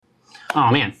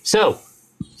Oh, man. So,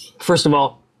 first of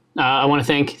all, I want to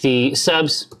thank the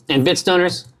subs and bits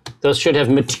donors. Those should have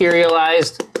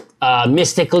materialized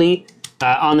mystically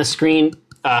on the screen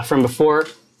from before.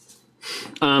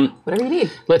 Whatever you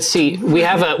need. Let's see. We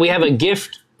have a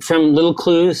gift from Little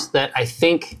Clues that I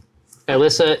think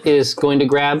Alyssa is going to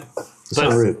grab. It's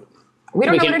not rude. We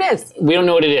don't know what it is. We don't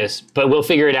know what it is, but we'll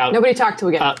figure it out. Nobody talked to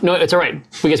again. No, it's all right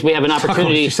because we have an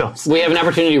opportunity. We have an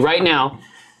opportunity right now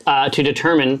to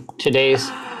determine today's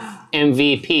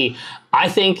MVP. I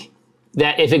think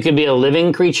that if it could be a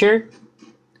living creature,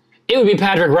 it would be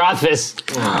Patrick Rothfuss.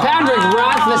 Patrick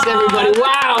Rothfuss, everybody!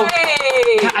 Wow,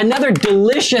 another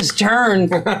delicious turn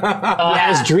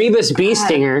as Drebus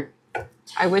Beestinger.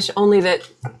 I wish only that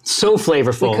So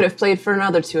flavorful. we could have played for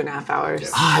another 2.5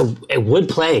 hours. It would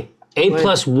play. A+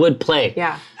 would play.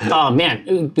 Yeah. Oh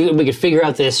man, we could figure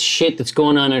out this shit that's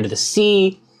going on under the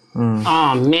sea.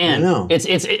 Oh man, I know. It's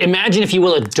imagine if you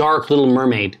will a dark Little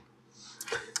Mermaid.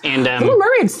 And Little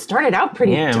Mermaid started out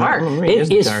pretty dark.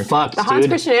 it is fucked, The Hans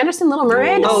dude. Christian Andersen Little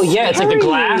Mermaid. Oh yeah, it's like the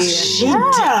glass. She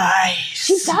dies.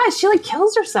 She dies. She like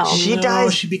kills herself. She No,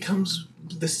 dies. she becomes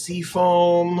the sea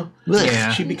foam.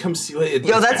 Yeah. She becomes sea.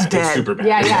 Yo, that's dead. It's super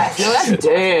bad. Yeah. No, that's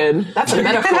dead. That's a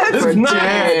metaphor for not.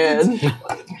 dead.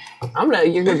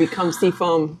 You're gonna become sea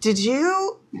foam. Did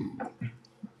you?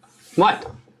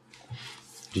 What?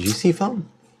 Did you see foam?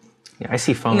 Yeah, I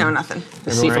see foam. No, nothing.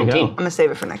 The sea foam I go. team. I'm gonna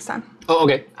save it for next time. Oh,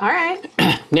 okay. All right.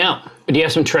 Now, do you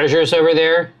have some treasures over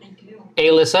there,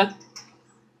 Alyssa?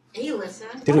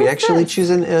 Alyssa. Did we actually choose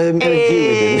an MVP? We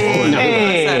didn't.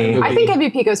 Hey. I think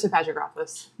MVP goes to Patrick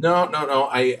Rothfuss. No.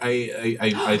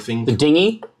 I think The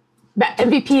dinghy?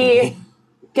 MVP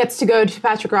gets to go to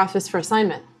Patrick Rothfuss for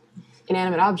assignment.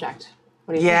 Inanimate object.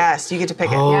 What do you Yes, you get to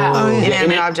pick it. Yeah.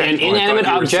 Inanimate object. An inanimate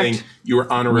you were saying object. you were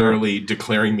honorarily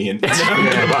declaring me an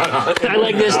I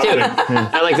like this too.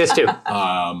 I like this too.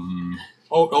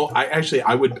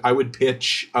 I would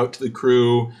pitch out to the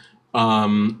crew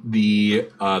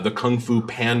the Kung Fu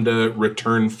Panda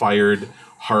return fired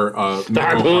harpoon. The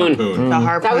harpoon.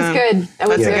 That was good. That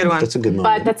was That's a good. good one. That's a good But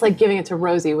moment. that's like giving it to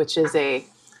Rosie, which is a...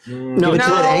 No, it's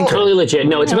to an anchor. totally legit.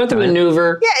 No, it's about the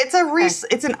maneuver. Yeah, it's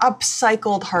an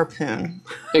upcycled harpoon.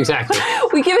 Exactly.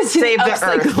 We give it to Save the the Earth.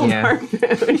 upcycled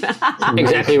harpoon.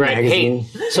 Exactly right. Magazine.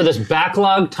 Hey, so this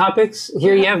backlog topics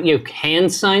here, you have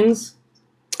hand signs.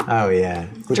 Oh, yeah.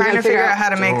 Trying to figure out how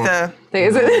to make the.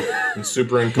 Is it and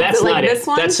super That's uncomfortable. not this it.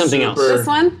 one? That's something else. Super- this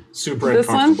one? Super This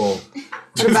one? uncomfortable.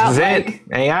 What about This is like it.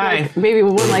 AI. maybe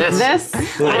one like That's-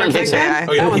 this? I don't think so. AI.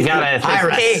 Oh, yeah, You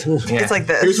gotta. Hey, it's like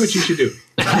this. Here's what you should do.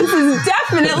 This is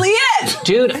definitely it.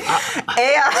 Dude,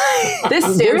 AI. This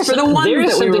stands for the ones there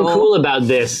is that we something roll. cool about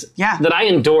this Yeah. that I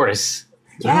endorse.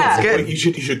 Yeah. Good. You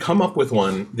should come up with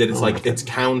one that is like it's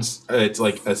counts. It's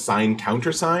like a sign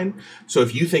counter sign. So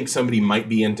if you think somebody might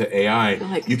be into AI,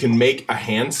 Like- you can make a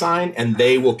hand sign and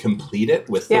they will complete it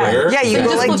with Yeah. flair. Yeah, you So go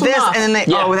just like flip them this, off. and then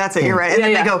they. Yeah. Oh, that's it. You're right. And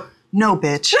then Yeah, they yeah. go, "No,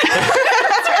 bitch."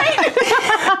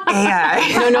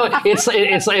 AI. No,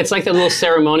 it's like the little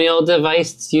ceremonial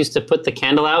device that's used to put the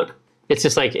candle out. It's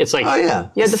just like Oh, yeah.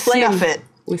 Yeah, the flame. Snuff it.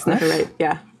 We snuff it right.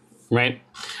 Yeah. right.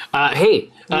 Hey,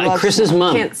 Love Chris's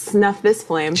mom. Can't snuff this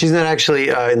flame. She's not actually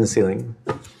in the ceiling.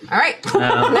 All right.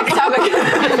 Next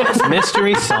topic.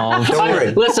 Mystery solved. Don't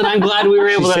worry. Listen, I'm glad we were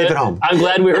able She's to. safe at home. I'm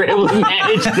glad we were able to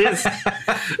manage this.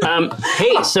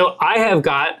 Hey, so I have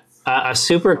got a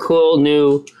super cool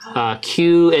new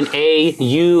Q and A,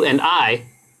 U and I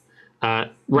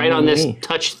right on this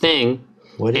touch thing.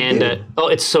 What did you And do?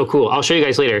 it's so cool. I'll show you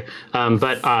guys later.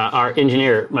 But our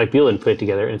engineer Mike Bulin put it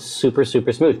together, and it's super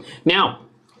smooth. Now,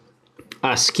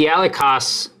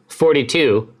 Skialikos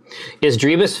 42 is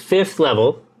Drebus' 5th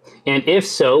level, and if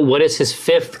so, what is his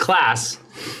 5th class?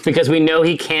 Because we know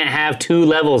he can't have 2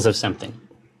 levels of something.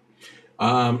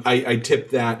 I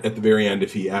tipped that at the very end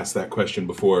if he asked that question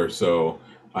before. So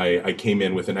I came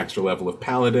in with an extra level of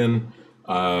Paladin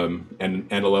and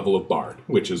a level of Bard,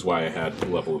 which is why I had a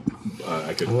level of I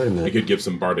wait a minute. could give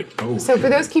some bardic. Oh, So for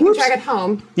those keeping track at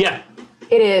home, Yeah.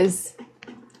 it is.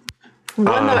 Did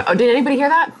anybody hear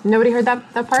that? Nobody heard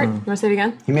that part? You want to say it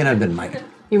again? He may not have been Mike.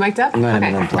 You mic'd up? might have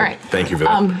Okay. been unplugged. All right. thank you for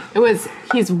that.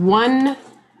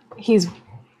 He's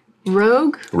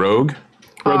rogue, Rogue,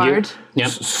 bard, Yep.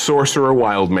 sorcerer,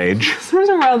 wild mage, there's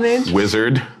a wild mage,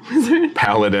 wizard,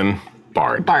 paladin,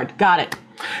 bard. bard. Got it.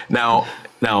 Now,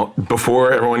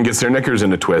 before everyone gets their knickers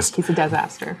in a twist, He's a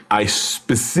disaster. I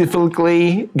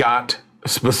specifically got.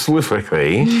 Listen,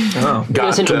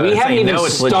 we haven't I even know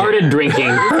it's legit. started drinking,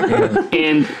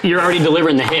 and you're already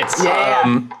delivering the hits.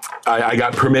 I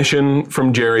got permission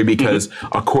from Jerry because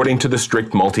according to the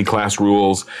strict multi-class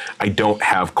rules, I don't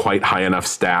have quite high enough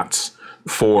stats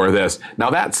for this. Now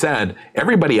that said,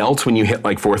 everybody else, when you hit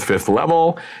like 4th, 5th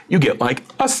level, you get like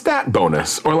a stat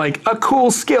bonus or like a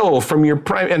cool skill from your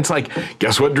prime. And it's like,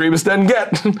 guess what Dreebus doesn't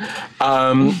get?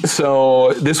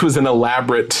 So this was an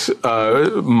elaborate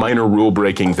minor rule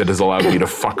breaking that has allowed me to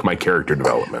fuck my character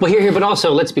development. Well, here, but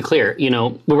also let's be clear. You know,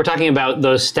 when we're talking about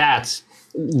those stats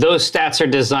are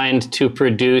designed to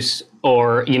produce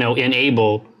or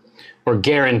enable or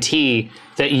guarantee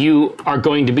that you are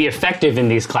going to be effective in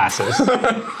these classes,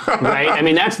 right? I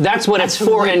mean, that's what it's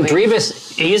for. And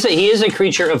Dreebus, he is a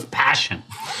creature of passion,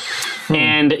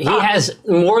 and he has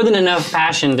more than enough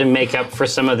passion to make up for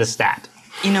some of the stat.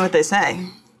 You know what they say: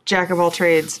 jack of all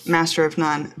trades, master of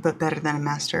none, but better than a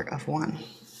master of one.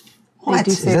 What?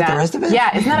 Is that the rest of it?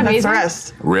 Yeah, isn't that amazing?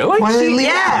 That's the rest. Really? Why did they leave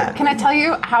Yeah. that? Can I tell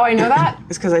you how I know that?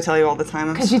 It's because I tell you all the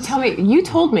time. Because you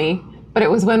told me, but it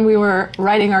was when we were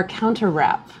writing our counter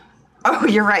rap. Oh,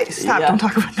 you're right. Stop. Yeah. Don't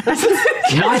talk about that.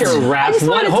 Counter rap. just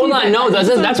What? wanted to Hold tease on. it. No,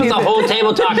 that's what the whole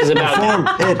table talk is about. Form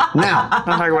it now.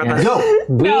 Don't talk about that.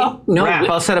 Go. No. Rap.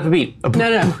 I'll set up a beat. No.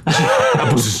 No,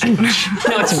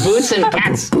 it's boots and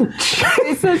cats.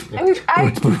 It says,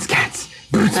 Boots, cats.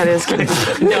 That is good.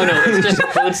 No, it's just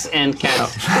boots and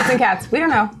cats. boots and cats. We don't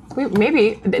know.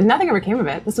 Maybe nothing ever came of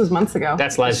it. This was months ago.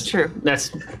 That's lies. true.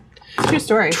 That's True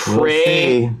story.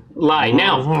 Pray lie.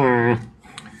 Now,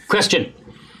 question.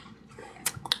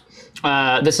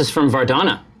 This is from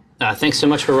Vardana. Thanks so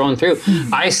much for rolling through.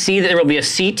 I see that there will be a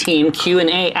C-Team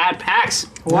Q&A at PAX.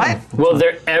 What? Will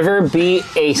there ever be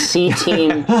a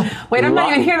C-Team... Wait, I'm not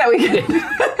even here that weekend.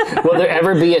 Will there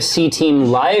ever be a C-Team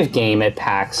live game at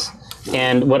PAX?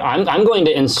 And what I'm going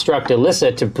to instruct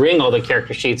Alyssa to bring all the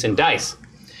character sheets and dice.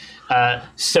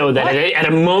 So that at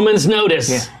a moment's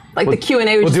notice... Like the Q&A would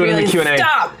We'll just do it be in the like, Q&A.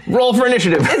 stop! Roll for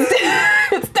initiative.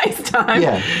 It's dice time.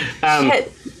 Yeah.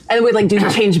 Shit. And we'd like do the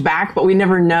change back, but we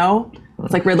never know.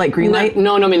 It's like red light, green light.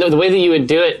 No, I mean the way that you would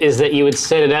do it is that you would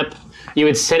set it up. You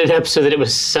would set it up so that it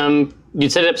was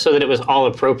You'd set it up so that it was all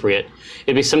appropriate.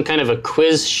 It'd be some kind of a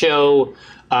quiz show,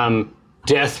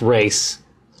 death race.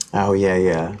 Oh,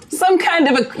 yeah. Some kind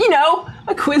of a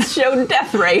quiz show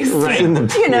death race. Right. What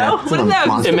is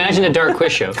that? Imagine a dark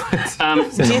quiz show. Do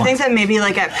you think that maybe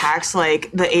like at PAX,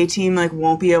 like the A team like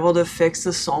won't be able to fix the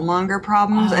Soulmonger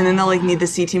problems, and then they'll like need the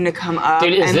C team to come up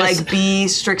Dude, and like be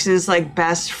Strix's like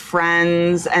best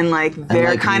friends, and like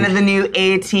they're like, kind of the new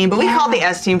A team, but we call the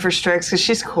S team for Strix because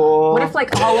she's cool. What if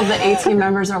like all of the A team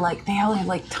members are like they all have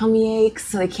like tummy aches,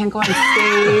 so they can't go on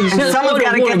stage? and someone's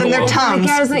got to give them their tums?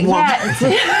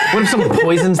 What if someone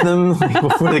poisons them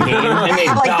before the game? And they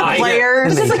Like die. the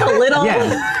players. Just like a little.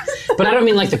 Yeah. But I don't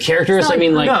mean like the characters. I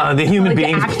mean like No, the human Like the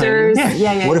beings. actors. playing.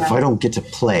 Yeah. What if I don't get to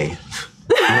play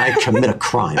and I commit a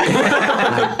crime and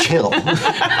I kill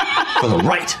for the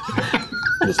right?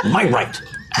 It's my right.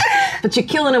 But you're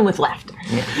killing them with laughter.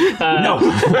 No,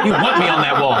 you want me on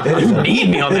that wall. You need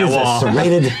me on It that is a wall.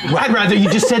 serrated I'd rather you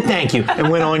just said thank you and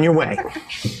went on your way.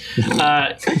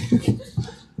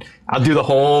 I'll do the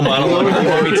whole monologue if you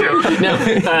want me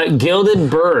to. no. Gilded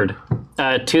Bird,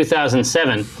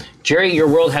 2007. Jerry, your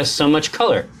world has so much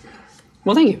color.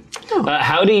 Well, thank you.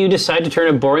 How do you decide to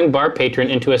turn a boring bar patron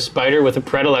into a spider with a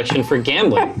predilection for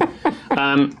gambling?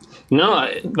 No,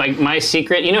 like my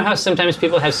secret. You know how sometimes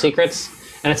people have secrets,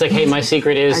 and it's like, hey, my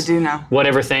secret is I do know.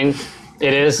 whatever thing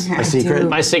it is. My secret.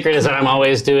 My secret is that I'm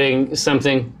always doing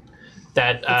something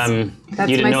that That's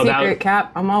you didn't my know secret, about.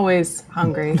 Cap. I'm always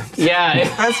hungry. Yeah,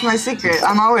 That's my secret.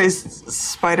 I'm always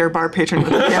spider bar patron.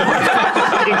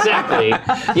 exactly.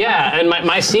 Yeah, and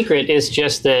my secret is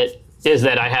just that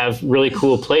I have really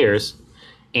cool players,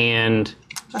 and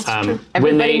when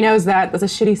Everybody they knows that. That's a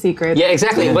shitty secret. yeah,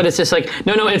 exactly. But it's just like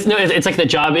it's like the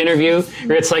job interview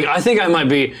where it's like I think I might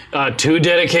be too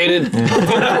dedicated. Too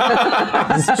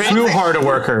hard a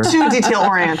worker. Too detail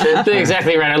oriented.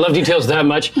 Exactly right. I love details that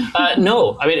much.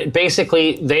 No, I mean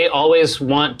basically they always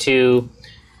want to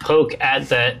poke at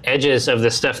the edges of the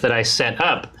stuff that I set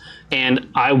up, and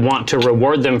I want to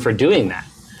reward them for doing that.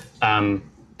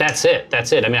 That's it.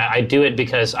 I mean, I do it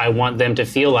because I want them to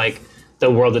feel like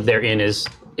the world that they're in is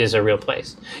a real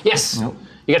place. Yes. Nope.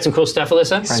 You got some cool stuff,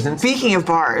 Alyssa? Presents? Speaking of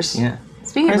bars, Yeah.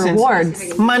 Speaking of Presents.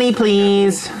 rewards, Money,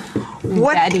 please.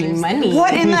 what? daddy money.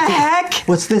 What in the heck?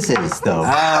 What's this is though?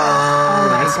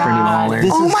 That's pretty baller.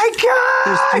 This Oh is- my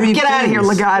God! three Get out of here,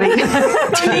 things.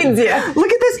 Legati. Needs ya.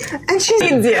 Look at this, and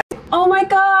she's. Oh my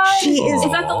God. She is.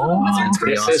 Is that the little wizard's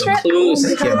This is portrait?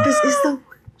 Clues. God, this is the.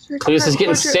 Clues is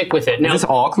getting sick with it. Now, Is this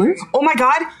all clues? Oh my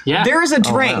God! Yeah. There is a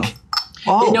drink.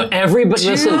 Oh, no, everybody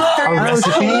listen. Two extra grams,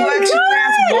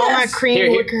 Walnut cream Here,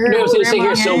 liqueur. no,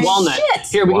 so walnut. Shit.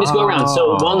 Here, we can just go around.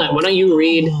 So walnut. Why don't you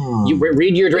read? You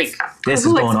read your drink. This is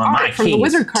going on my from the keys.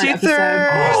 Wizard Card episode.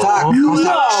 2/3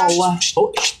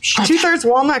 No. 2/3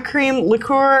 walnut cream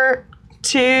liqueur,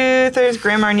 2/3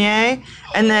 Grand Marnier,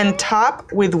 and then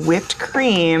top with whipped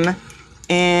cream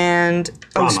and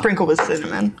sprinkle with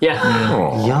cinnamon.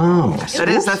 Yeah. Yum. That's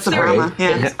the Brahma.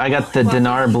 Yeah. I got the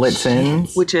Dinar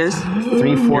Blitzen, Which is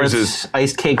 3/4 is-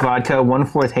 iced cake vodka,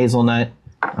 1/4 hazelnut,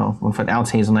 1/4 ounce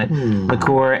hazelnut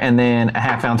liqueur, and then a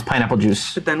 1/2 ounce pineapple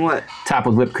juice, but then what? topped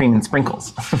with whipped cream and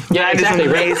sprinkles. Yeah, That is exactly.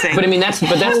 Right. amazing. But I mean, that's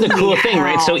the cool thing,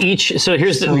 right? So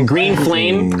here's the green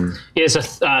flame is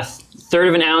a third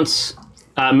of an ounce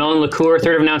melon liqueur,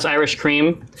 third of an ounce Irish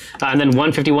cream, and then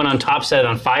 151 on top, set it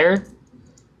on fire.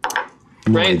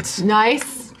 Right.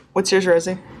 Nice. What's yours,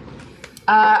 Rosie?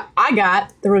 I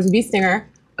got the Rosie Bee Stinger,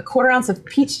 a 1/4 ounce of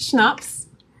peach schnapps,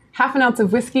 1/2 ounce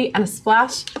of whiskey, and a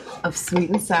splash of sweet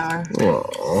and sour.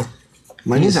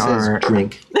 Mine just says are-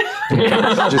 drink.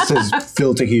 It just says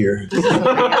fill to here.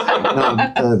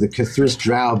 The Cthulhu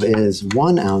Draub is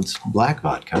 1 ounce black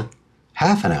vodka,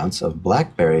 1/2 ounce of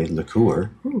blackberry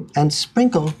liqueur, and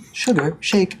sprinkle, sugar,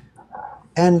 shake,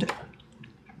 and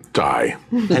Die.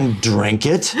 drink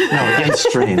it. No, and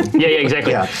strain. Yeah,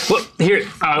 exactly. Yeah. Well, here,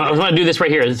 I was going to do this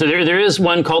right here. So there is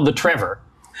one called the Trevor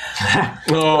that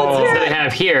I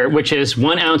have here, which is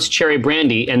 1 ounce cherry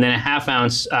brandy and then a 1/2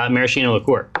 ounce maraschino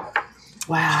liqueur.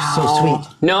 Wow. So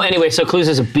sweet. No, anyway, so Clues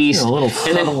is a beast. A little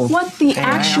and then, subtle. What the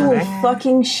actual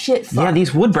fucking shit? Yeah,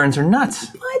 these wood burns are nuts.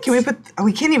 Can we put?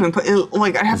 We can't even put.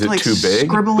 I'd have Is to it like too big?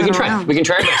 scribble we it can try. around. We can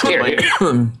try it next here.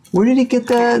 Where did he get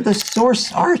the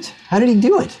source art? How did he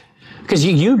do it? Because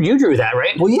you drew that,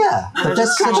 right? Well, yeah, but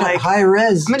that's kinda such a like- high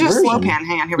res. I'm gonna do a slow version. pan.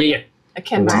 Hang on, here we Yeah. go. I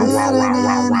can't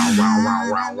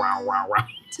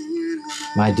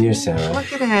My dear Sarah.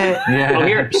 Look at it. Yeah. Oh,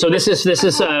 here. So this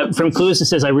is from Clues. It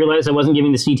says, I realized I wasn't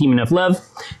giving the C team enough love,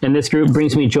 and this group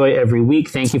brings me joy every week.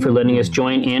 Thank you for letting us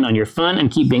join in on your fun and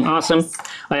keep being awesome.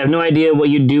 I have no idea what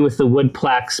you do with the wood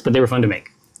plaques, but they were fun to make.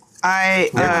 They're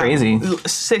crazy.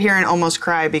 Sit here and almost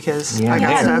cry because Yeah, I got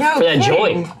yeah. stuff. No For that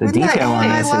kidding. joy. The detail on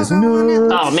I this love is it when it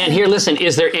no. Oh man, here, listen.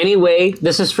 Is there any way?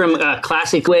 This is from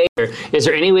Classic Way. Is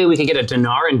there any way we could get a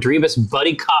Dinar and Drebus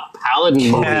buddy cop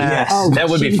paladin movie? Yes. Oh, that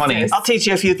would be funny. Jesus. I'll teach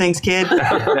you a few things, kid.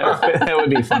 That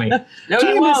would be funny. No,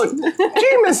 you won't.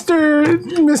 Gee,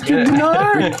 Mr.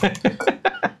 Dinar.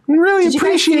 Really Did you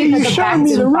guys see that the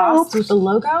back's embossed with the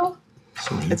logo?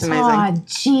 It's Oh, amazing.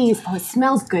 jeez. Oh, it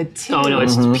smells good too. Oh no,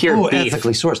 it's pure Oh, beef.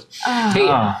 ethically sourced. Hey,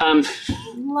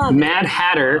 Love it. Mad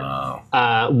Hatter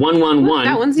 111.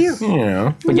 That one's you.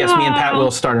 Yeah. But yes, me and Pat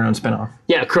will start our own spinoff.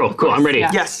 Yeah, cool. I'm ready.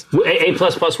 Yeah. Yes.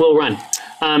 A++ will run.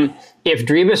 If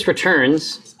Drebus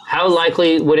returns, how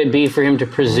likely would it be for him to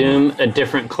presume a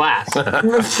different class?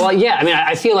 Well, yeah. I mean,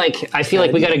 I feel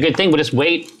like we got a good thing. We'll just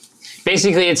wait.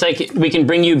 Basically, it's like we can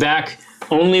bring you back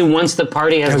only once the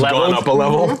party has leveled, Gone up a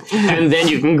level. and then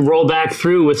you can roll back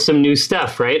through with some new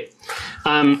stuff, right?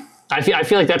 I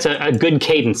feel like that's a good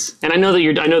cadence, and I know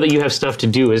that you have stuff to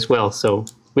do as well, so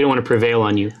we don't want to prevail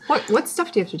on you. What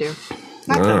stuff do you have to do?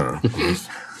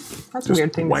 That's a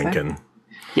weird thing to say. Wanking.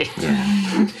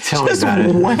 Tell me about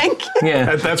it. Wank.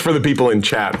 Yeah. That's for the people in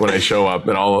chat when I show up,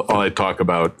 and all I talk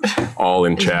about all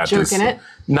in chat is jerking it?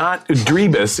 not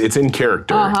Drebus. It's in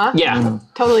character. Yeah.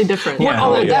 Totally different. Yeah.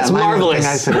 Oh, that's Mine was the marvelous. thing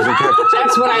I said as a character.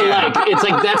 That's what I like. It's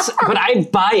like but I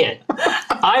buy it.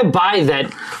 I buy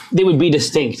that they would be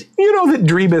distinct. You know that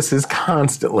Drebus is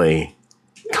constantly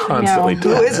Who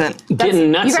tough. isn't?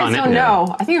 Getting nuts You guys on don't it.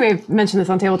 know. I think I may have mentioned this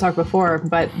on Table Talk before,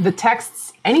 but the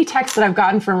texts, any texts that I've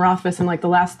gotten from Rothfuss in like the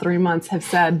last 3 months have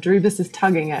said Drebus is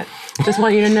tugging it. Just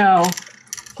want you to know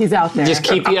he's out there. Just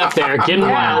keep you up there, getting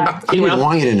Yeah. wild. He would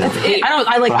want you to know.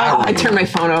 I turn my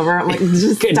phone over. I'm like,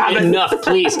 just Good, stop it. enough,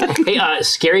 please. Hey,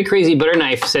 Scary Crazy Butter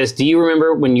Knife says, do you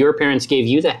remember when your parents gave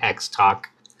you the hex talk?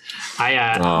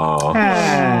 I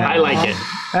like it.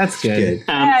 That's good.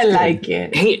 I like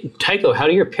it. Hey, Tycho, how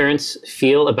do your parents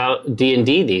feel about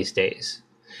D&D these days?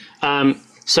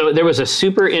 So there was a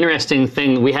super interesting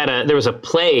thing. There was a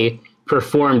play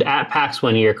performed at PAX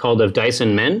one year called Of Dice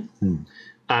and Men. Do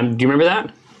you remember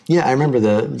that? Yeah, I remember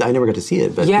I never got to see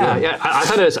it, but Yeah. I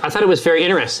thought it was very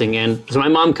interesting. And so my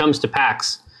mom comes to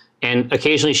PAX, and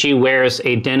occasionally she wears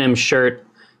a denim shirt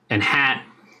and hat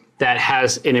that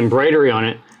has an embroidery on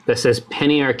it that says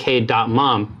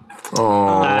pennyarcade.mom.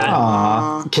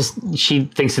 Because she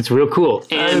thinks it's real cool.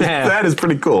 And That is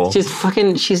pretty cool.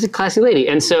 she's a classy lady.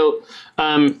 And so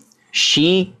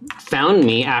she found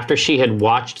me after she had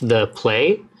watched the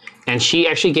play, and she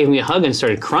actually gave me a hug and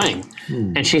started crying.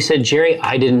 And she said, Jerry,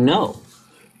 I didn't know.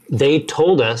 They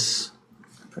told us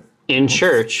in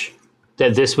church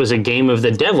that this was a game of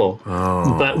the devil.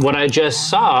 But what I just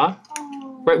saw,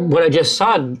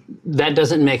 that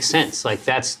doesn't make sense. Like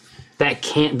that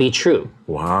can't be true.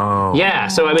 Wow. Yeah.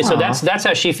 So I mean, so that's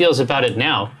how she feels about it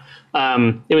now.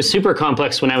 It was super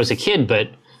complex when I was a kid, but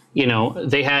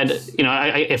they had,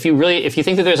 if you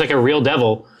think that there's like a real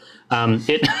devil,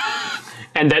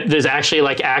 and that there's actually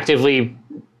like actively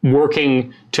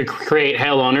working to create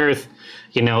hell on earth,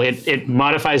 it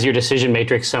modifies your decision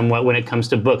matrix somewhat when it comes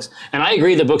to books. And I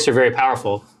agree the books are very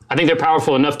powerful. I think they're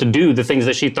powerful enough to do the things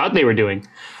that she thought they were doing,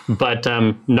 but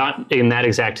not in that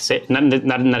exact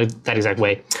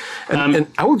way. And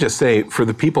I will just say, for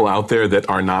the people out there that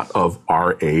are not of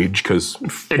our age, because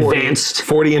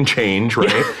 40 and change,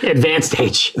 right? Advanced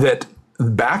age. That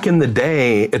back in the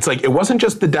day, it's like, it wasn't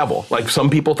just the devil. Like, some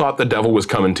people thought the devil was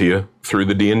coming to you through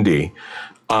the D&D.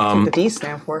 What the D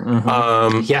stand for.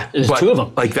 There's two of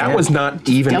them. Like, that was not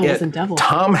even Devils it. and devils.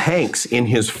 Tom Hanks, in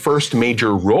his first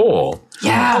major role,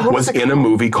 was in a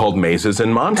movie called Mazes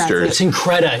and Monsters. It's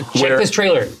incredible. Check this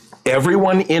trailer.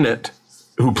 Everyone in it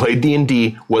who played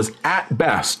D&D was at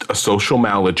best a social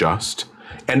maladjust,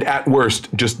 and at worst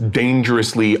just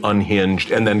dangerously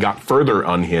unhinged, and then got further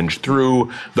unhinged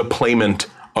through the playment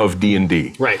of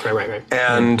D&D. Right.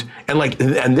 And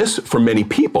this, for many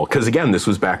people, because again, this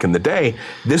was back in the day,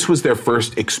 this was their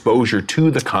first exposure to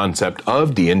the concept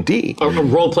of D&D. Or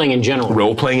role-playing in general.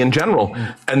 Role-playing in general.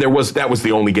 And that was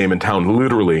the only game in town,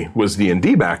 literally, was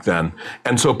D&D back then.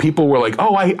 And so people were like,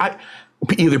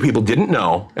 either people didn't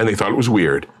know and they thought it was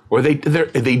weird, or they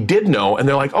did know and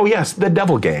they're like, oh yes, the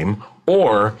devil game.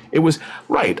 Or it was,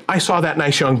 right, I saw that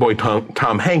nice young boy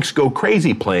Tom Hanks go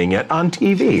crazy playing it on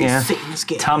TV. Yeah.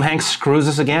 Tom Hanks screws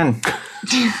us again.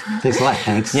 Thanks a lot,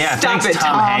 Hanks. Yeah, Stop thanks, it,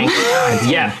 Tom Tom.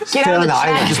 Hanks. Yeah. Get out of the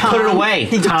chat, Just put it away,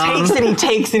 He Tom. takes and he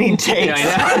takes and he takes.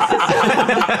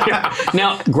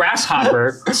 Now,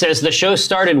 Grasshopper says the show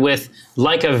started with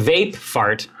like a vape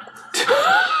fart.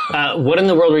 What in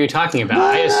the world were you talking about?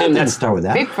 I assume Didn't that's start with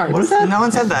that. Big farts. What is that? No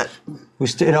one said that.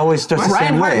 It always starts the Ryan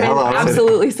same way. Hartman Hello.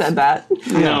 absolutely said that.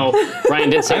 no. Ryan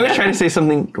did say I was that. trying to say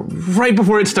something right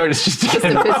before it started. Just to get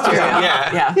it off.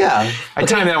 Yeah. Yeah. I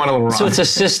timed that one a little wrong. So it's a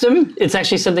system. It's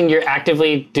actually something you're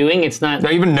actively doing. It's not.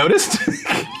 Not even noticed?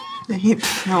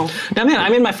 No. No, man,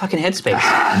 I'm in my fucking headspace.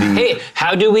 Hey,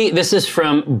 how do we? This is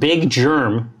from Big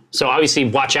Germ. So obviously,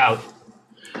 watch out.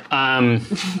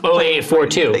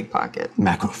 0842. Big pocket.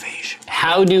 Macrophage.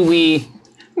 How do we?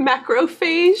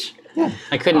 Macrophage.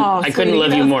 I couldn't Sweetie,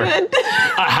 love you that's more. good.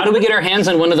 How do we get our hands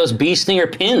on one of those bee stinger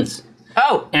pins?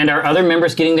 Oh, And are other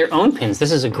members getting their own pins?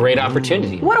 This is a great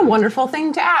opportunity. what a wonderful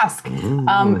thing to ask.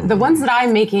 The ones that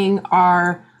I'm making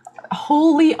are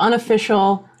wholly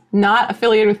unofficial, not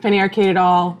affiliated with Penny Arcade at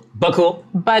all, But cool.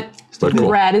 but cool.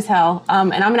 rad as hell.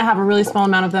 And I'm going to have a really small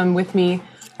amount of them with me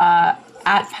at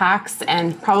PAX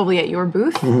and probably at your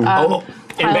booth.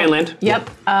 In Bandland. Yep.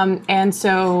 And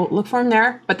so look for them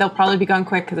there, but they'll probably be gone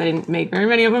quick because I didn't make very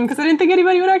many of them because I didn't think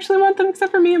anybody would actually want them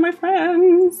except for me and my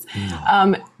friends.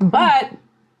 But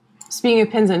speaking of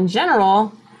pins in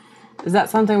general, is that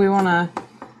something we want to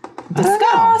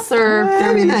discuss or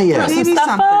Maybe not yet. throw some Maybe stuff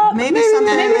something. up? Maybe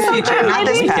something in the future. Not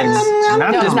this maybe. PAX.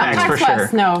 Not No, this not PAX PAX for sure.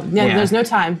 West. No, Yeah. there's no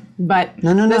time. But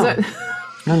No. there's a-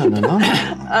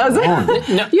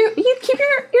 No. you keep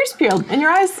your ears peeled and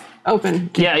your eyes open.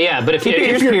 Yeah. But if you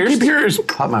Keep yours.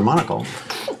 Caught my monocle.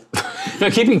 no,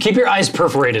 keep your eyes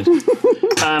perforated.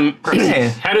 Hey,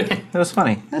 How do? that was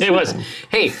funny. It was.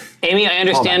 Hey, Amy, I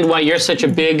understand why you're such a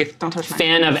big Don't touch mine.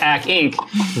 fan of Ack Inc.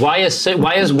 Why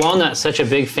is Walnut such a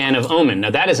big fan of Omen? Now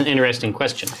that is an interesting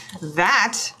question.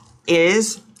 That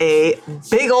is a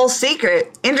big old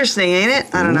secret. Interesting, ain't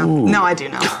it? I don't know. No, I do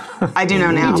know. I do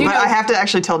know now. do But know. I have to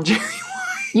actually tell Jerry.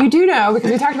 You do know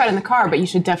because we talked about it in the car, but you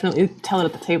should definitely tell it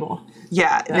at the table.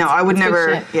 Yeah, no, I would that's good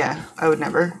never. shit. Yeah, I would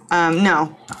never.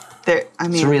 No. I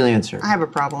mean, It's a real answer. I have a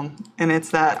problem, and it's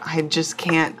that I just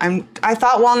can't. I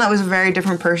thought Walnut was a very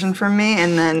different person from me,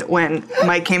 and then when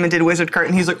Mike came and did Wizard Cart,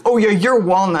 and he's like, "Oh yeah, you're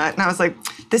Walnut," and I was like,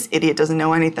 "This idiot doesn't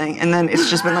know anything." And then it's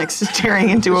just been like staring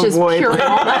into a Just void. pure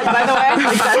walnut, by the way.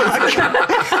 Like that is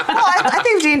Well, I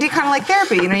think D&D kind of like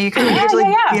therapy. You know, you kind of get to like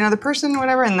yeah. be another person, or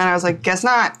whatever. And then I was like, guess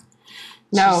not.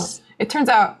 No, it turns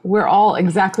out we're all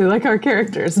exactly like our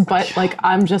characters, but like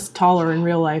I'm just taller in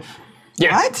real life.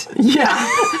 Yeah. What?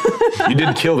 Yeah. You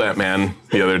did kill that man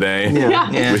the other day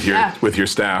Yeah. with your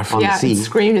staff. Yeah, sea. it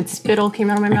screamed and spittle came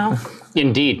out of my mouth.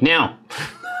 Indeed. Now,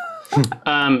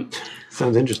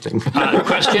 Sounds interesting.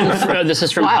 question. This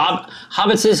is from Wow.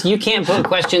 Hobbit says you can't put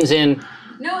questions in.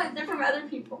 No, they're from other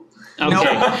people. Okay.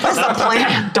 That's the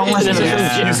plan. Don't listen to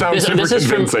this. You sound super This is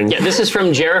from convincing. this is from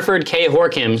Jerriford K.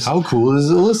 Horkims. How cool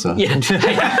is Alyssa?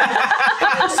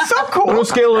 So cool. On a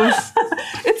scale of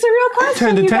It's a real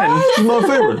question. 10 to 10. She's my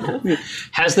favorite.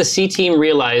 Has the C team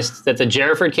realized that the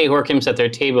Jerriford K. Horkims at their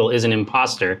table is an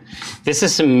imposter? This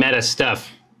is some meta stuff.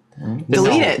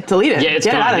 Delete it. Delete it. Yeah, it's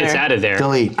Get gone. out of It's there. out of there.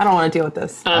 Delete. I don't want to deal with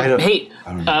this. Hey,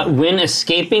 when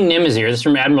escaping Nemazir, this is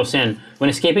from Admiral Sin, when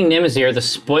escaping Nemazir, the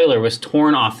spoiler was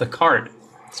torn off the cart.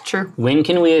 It's true. When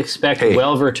can we expect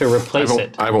Welver to replace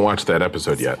it? I haven't watched that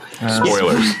episode yet.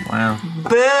 Spoilers. Wow.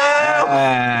 Boo!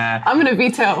 I'm going to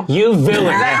veto. You villain.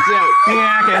 That joke.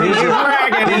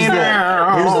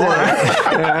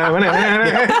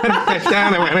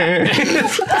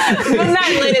 Good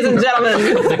night, ladies and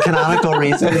gentlemen. The canonical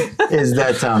reason is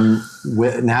that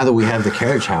now that we have the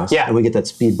carriage house and we get that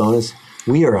speed bonus,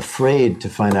 we are afraid to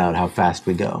find out how fast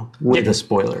we go with the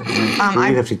spoiler. We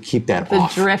have to keep that The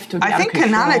off. drift would be I out think of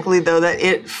control. canonically, though, that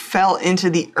it fell into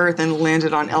the earth and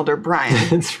landed on Elder Brian.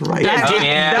 That's right.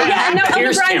 Yeah, no, Elder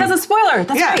Pierced Brian him. has a spoiler.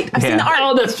 That's right. I've seen the art.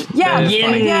 Oh, that's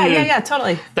Yeah,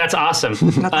 totally. That's awesome.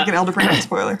 Not like an Elder Brian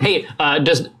spoiler. Hey,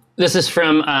 this is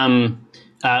from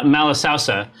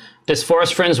Malasausa. Does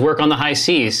Forest Friends work on the high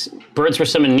seas? Birds were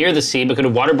summoned near the sea, but could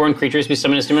waterborne creatures be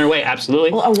summoned in a similar way?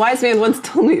 Absolutely. Well, a wise man once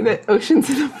told me that oceans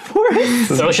are the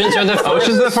forest. Oceans are the forest.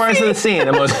 Oceans are the forest of the sea,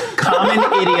 the most common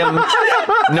idiom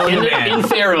known to man. In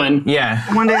Faerun. Yeah.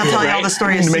 One day I'll tell you all the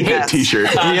stories. Make a t-shirt.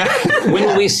 When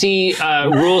will we see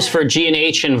rules for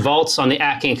G&H and vaults on the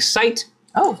Akink site?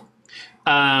 Oh.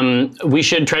 We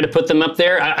should try to put them up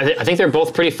there. I think they're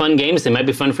both pretty fun games. They might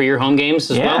be fun for your home games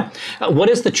as well. What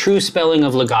is the true spelling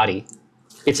of Ligoti?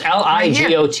 It's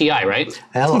Ligoti, right?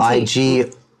 Ligotti,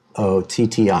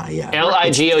 yeah.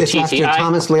 Ligotti. It's after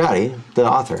Thomas Ligotti, the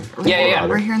author. Yeah.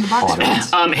 We're here in the box.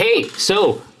 Hey,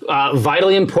 so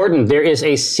vitally important. There is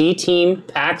a C Team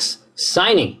PAX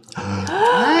signing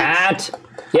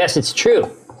yes, it's true.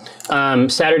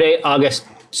 Saturday, August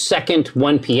 2nd,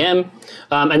 1 p.m.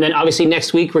 And then obviously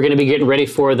next week we're going to be getting ready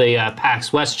for the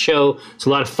PAX West show. It's a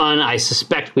lot of fun. I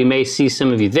suspect we may see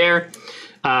some of you there.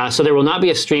 So there will not be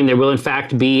a stream. There will in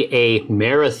fact be a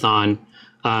marathon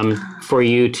for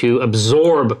you to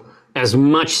absorb as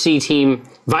much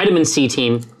vitamin C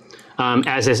team,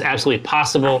 as is absolutely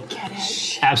possible.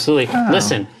 Absolutely.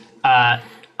 Listen, I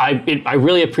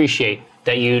really appreciate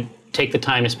that you take the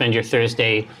time to spend your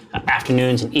Thursday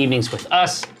afternoons and evenings with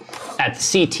us at the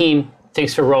C Team.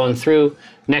 Thanks for rolling through.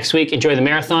 Next week, enjoy the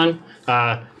marathon.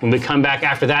 When we come back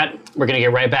after that, we're going to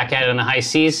get right back at it on the high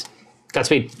seas.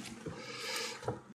 Godspeed.